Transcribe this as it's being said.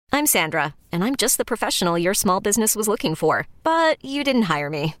I'm Sandra, and I'm just the professional your small business was looking for. But you didn't hire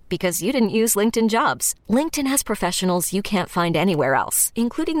me because you didn't use LinkedIn Jobs. LinkedIn has professionals you can't find anywhere else,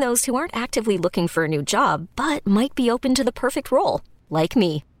 including those who aren't actively looking for a new job, but might be open to the perfect role, like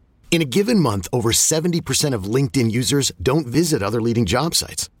me. In a given month, over 70% of LinkedIn users don't visit other leading job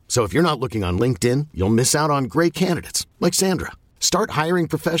sites. So if you're not looking on LinkedIn, you'll miss out on great candidates like Sandra. Start hiring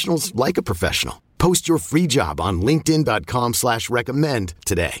professionals like a professional. Post your free job on linkedin.com/recommend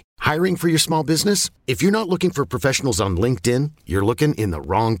today. Hiring for your small business? If you're not looking for professionals on LinkedIn, you're looking in the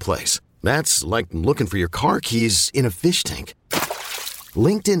wrong place. That's like looking for your car keys in a fish tank.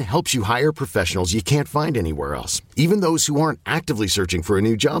 LinkedIn helps you hire professionals you can't find anywhere else, even those who aren't actively searching for a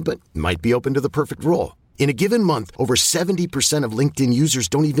new job but might be open to the perfect role. In a given month, over 70% of LinkedIn users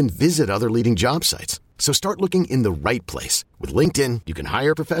don't even visit other leading job sites. So start looking in the right place. With LinkedIn, you can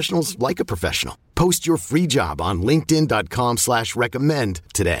hire professionals like a professional. Post your free job on linkedin.com/recommend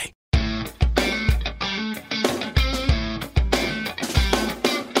today.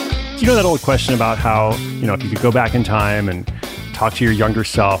 You know that old question about how, if you could go back in time and talk to your younger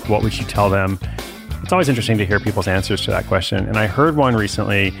self, what would you tell them? It's always interesting to hear people's answers to that question. And I heard one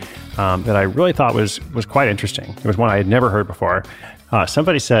recently that I really thought was quite interesting. It was one I had never heard before.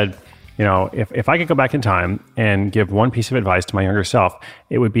 Somebody said, if I could go back in time and give one piece of advice to my younger self,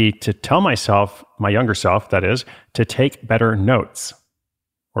 it would be to tell myself, my younger self, that is, to take better notes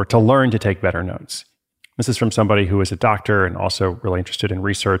or to learn to take better notes. This is from somebody who is a doctor and also really interested in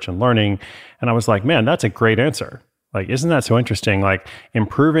research and learning. And I was like, man, that's a great answer. Like, isn't that so interesting? Like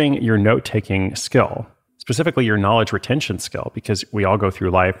improving your note-taking skill, specifically your knowledge retention skill, because we all go through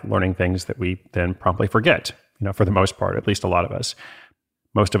life learning things that we then promptly forget, for the most part, at least a lot of us.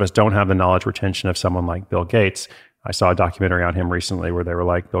 Most of us don't have the knowledge retention of someone like Bill Gates. I saw a documentary on him recently where they were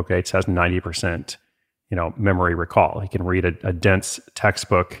like, Bill Gates has 90%, memory recall. He can read a dense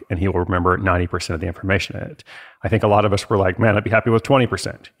textbook and he will remember 90% of the information in it. I think a lot of us were like, man, I'd be happy with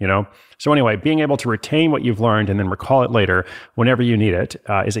 20%, So anyway, being able to retain what you've learned and then recall it later whenever you need it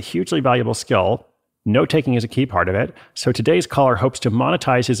is a hugely valuable skill. Note-taking is a key part of it. So today's caller hopes to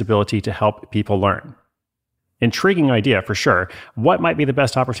monetize his ability to help people learn. Intriguing idea for sure. What might be the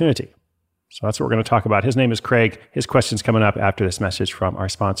best opportunity? So that's what we're going to talk about. His name is Craig. His question's coming up after this message from our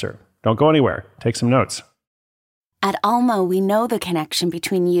sponsor. Don't go anywhere. Take some notes. At Alma, we know the connection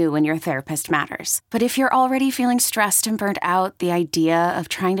between you and your therapist matters. But if you're already feeling stressed and burnt out, the idea of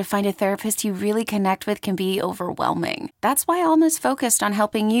trying to find a therapist you really connect with can be overwhelming. That's why Alma's focused on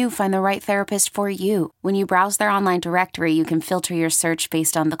helping you find the right therapist for you. When you browse their online directory, you can filter your search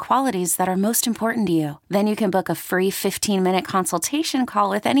based on the qualities that are most important to you. Then you can book a free 15-minute consultation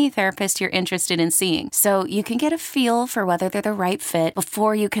call with any therapist you're interested in seeing, so you can get a feel for whether they're the right fit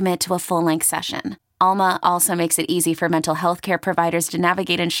before you commit to a full-length session. Alma also makes it easy for mental health care providers to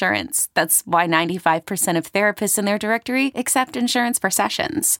navigate insurance. That's why 95% of therapists in their directory accept insurance for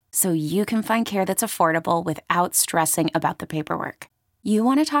sessions. So you can find care that's affordable without stressing about the paperwork. You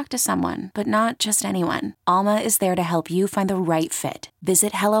want to talk to someone, but not just anyone. Alma is there to help you find the right fit.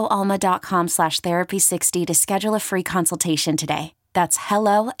 Visit helloalma.com/therapy60 to schedule a free consultation today. That's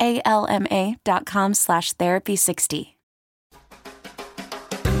helloalma.com/therapy60.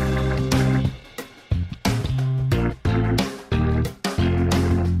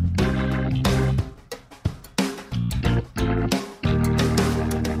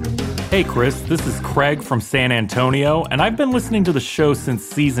 Hey Chris, this is Craig from San Antonio, and I've been listening to the show since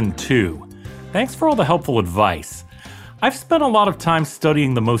season 2. Thanks for all the helpful advice. I've spent a lot of time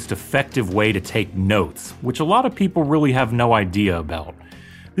studying the most effective way to take notes, which a lot of people really have no idea about.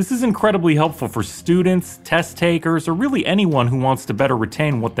 This is incredibly helpful for students, test takers, or really anyone who wants to better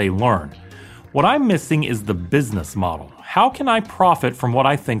retain what they learn. What I'm missing is the business model. How can I profit from what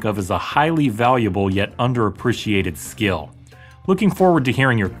I think of as a highly valuable yet underappreciated skill? Looking forward to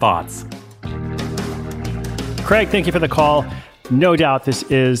hearing your thoughts. Craig, thank you for the call. No doubt this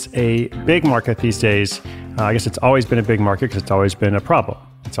is a big market these days. I guess it's always been a big market because it's always been a problem.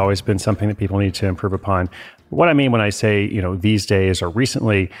 It's always been something that people need to improve upon. What I mean when I say, these days or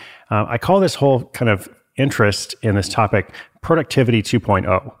recently, I call this whole kind of interest in this topic productivity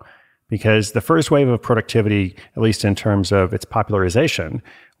 2.0, because the first wave of productivity, at least in terms of its popularization,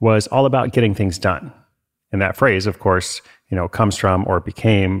 was all about getting things done. And that phrase, of course, comes from or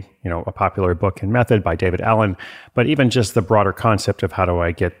became, a popular book and method by David Allen. But even just the broader concept of how do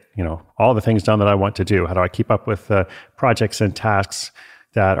I get, all the things done that I want to do? How do I keep up with the projects and tasks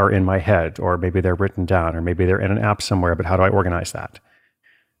that are in my head? Or maybe they're written down, or maybe they're in an app somewhere, but how do I organize that?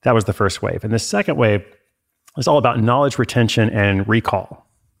 That was the first wave. And the second wave was all about knowledge retention and recall.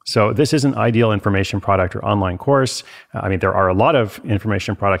 So this is an ideal information product or online course. I mean, there are a lot of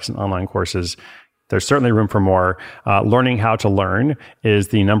information products and online courses. There's certainly room for more. Learning How to Learn is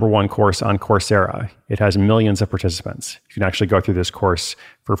the #1 course on Coursera. It has millions of participants. You can actually go through this course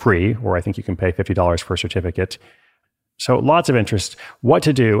for free, or I think you can pay $50 for a certificate. So lots of interest. What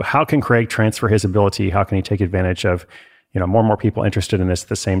to do? How can Craig transfer his ability? How can he take advantage of more and more people interested in this at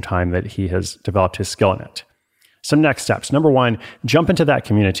the same time that he has developed his skill in it? Some next steps. #1, jump into that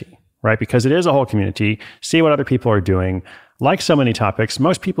community, right? Because it is a whole community. See what other people are doing. Like so many topics,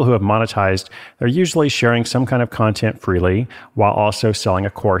 most people who have monetized, they're usually sharing some kind of content freely while also selling a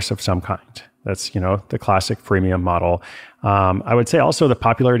course of some kind. That's, the classic freemium model. I would say also the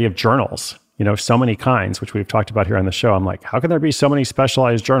popularity of journals, so many kinds, which we've talked about here on the show. I'm like, how can there be so many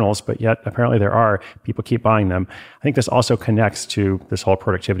specialized journals, but yet apparently there are. People keep buying them. I think this also connects to this whole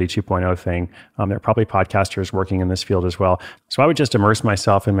productivity 2.0 thing. There are probably podcasters working in this field as well. So I would just immerse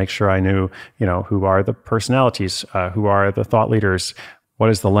myself and make sure I knew, who are the personalities, who are the thought leaders,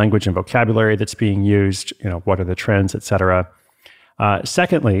 what is the language and vocabulary that's being used, what are the trends, et cetera.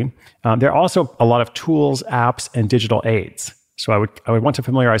 Secondly, there are also a lot of tools, apps, and digital aids. So I would want to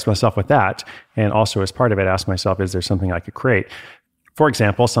familiarize myself with that. And also as part of it, ask myself, is there something I could create? For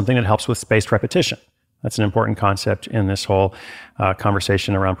example, something that helps with spaced repetition. That's an important concept in this whole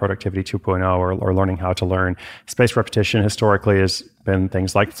conversation around productivity 2.0 or learning how to learn. Spaced repetition historically has been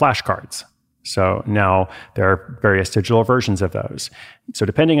things like flashcards. So now there are various digital versions of those. So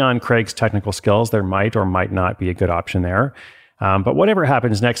depending on Craig's technical skills, there might or might not be a good option there. But whatever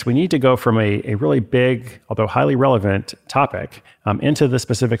happens next, we need to go from a really big, although highly relevant topic into the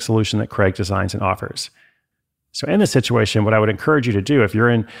specific solution that Craig designs and offers. So in this situation, what I would encourage you to do, if you're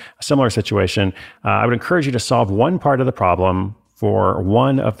in a similar situation, I would encourage you to solve one part of the problem for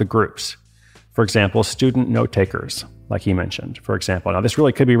one of the groups. For example, student note takers, like he mentioned, for example. Now, this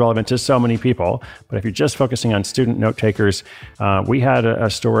really could be relevant to so many people, but if you're just focusing on student note takers, we had a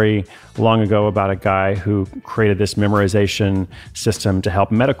story long ago about a guy who created this memorization system to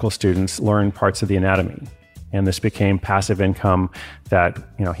help medical students learn parts of the anatomy. And this became passive income that,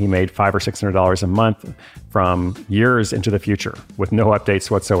 he made $500 or $600 a month from years into the future with no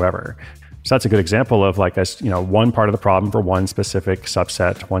updates whatsoever. So that's a good example of one part of the problem for one specific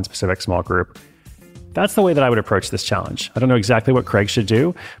subset, one specific small group. That's the way that I would approach this challenge. I don't know exactly what Craig should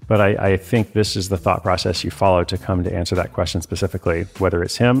do, but I think this is the thought process you follow to come to answer that question specifically, whether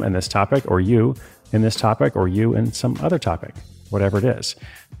it's him in this topic or you in this topic or you in some other topic, whatever it is.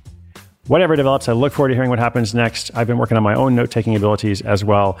 Whatever develops, I look forward to hearing what happens next. I've been working on my own note-taking abilities as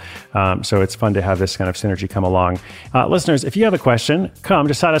well, so it's fun to have this kind of synergy come along. Listeners, if you have a question, come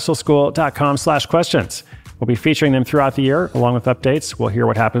to sidehustleschool.com/questions. We'll be featuring them throughout the year, along with updates. We'll hear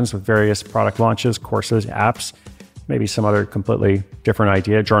what happens with various product launches, courses, apps, maybe some other completely different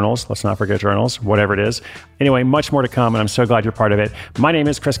idea, journals. Let's not forget journals, whatever it is. Anyway, much more to come, and I'm so glad you're part of it. My name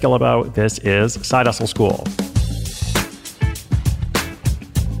is Chris Guillebeau. This is Side Hustle School.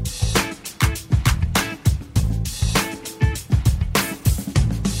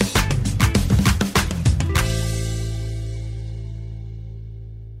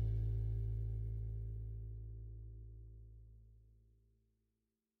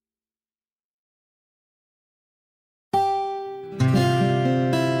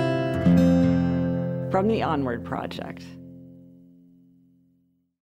 From the Onward Project.